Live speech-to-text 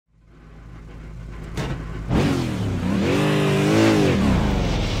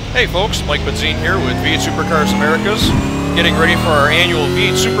Hey folks, Mike Benzine here with V8 Supercars Americas, getting ready for our annual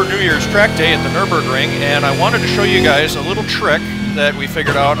V8 Super New Year's track day at the Nürburgring, and I wanted to show you guys a little trick that we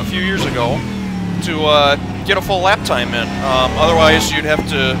figured out a few years ago to get a full lap time in. Otherwise, you'd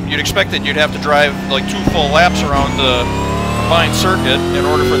expect that you'd have to drive like 2 full laps around the combined circuit in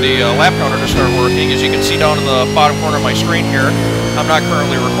order for the lap counter to start working. As you can see down in the bottom corner of my screen here, I'm not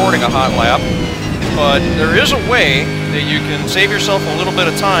currently recording a hot lap. But there is a way that you can save yourself a little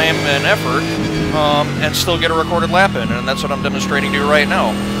bit of time and effort and still get a recorded lap in, and that's what I'm demonstrating to you right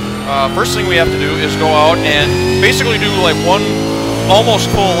now. First thing we have to do is go out and basically do like one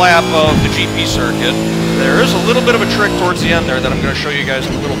almost full lap of the GP circuit. There is a little bit of a trick towards the end there that I'm going to show you guys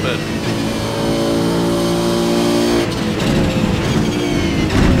in a little bit.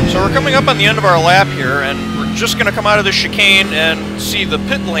 So we're coming up on the end of our lap here, and we're just going to come out of the chicane and see the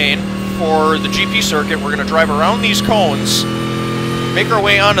pit lane for the GP circuit. We're going to drive around these cones, make our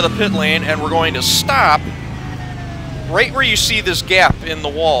way onto the pit lane, and we're going to stop right where you see this gap in the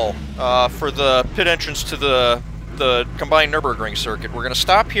wall for the pit entrance to the combined Nürburgring circuit. We're going to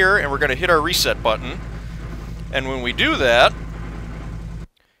stop here and we're going to hit our reset button. And when we do that,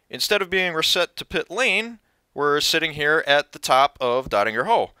 instead of being reset to pit lane, we're sitting here at the top of Dottinger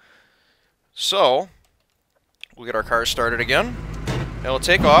Hohe. So we'll get our car started again. It'll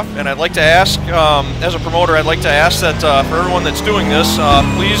take off, and I'd like to ask, as a promoter, I'd like to ask that for everyone that's doing this,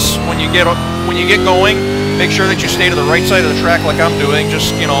 please, when you get going, make sure that you stay to the right side of the track like I'm doing,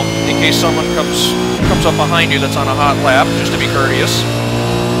 just, you know, in case someone comes up behind you that's on a hot lap, just to be courteous.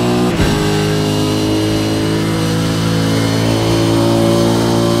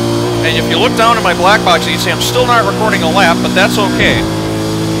 And if you look down in my black box, you can see I'm still not recording a lap, but that's okay.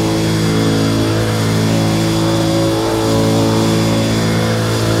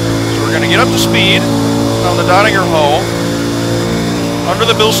 Get up to speed on the Dottinger Hohe, under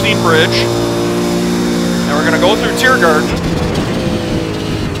the Bilstein Bridge, and we're going to go through Tiergarten.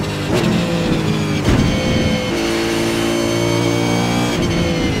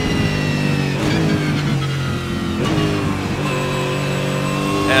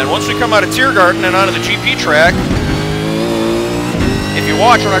 And once we come out of Tiergarten and onto the GP track, if you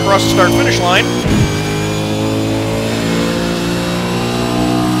watch when I cross the start-finish line,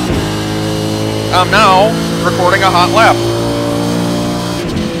 I'm now recording a hot lap.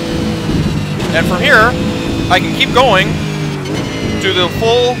 And from here, I can keep going to the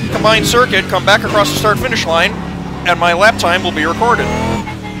full combined circuit, come back across the start-finish line, and my lap time will be recorded.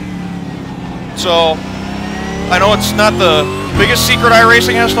 So, I know it's not the biggest secret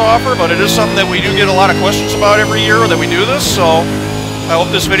iRacing has to offer, but it is something that we do get a lot of questions about every year that we do this, so I hope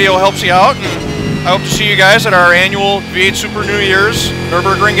this video helps you out, and I hope to see you guys at our annual V8 Super New Year's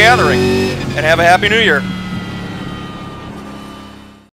Nürburgring gathering. And have a Happy New Year.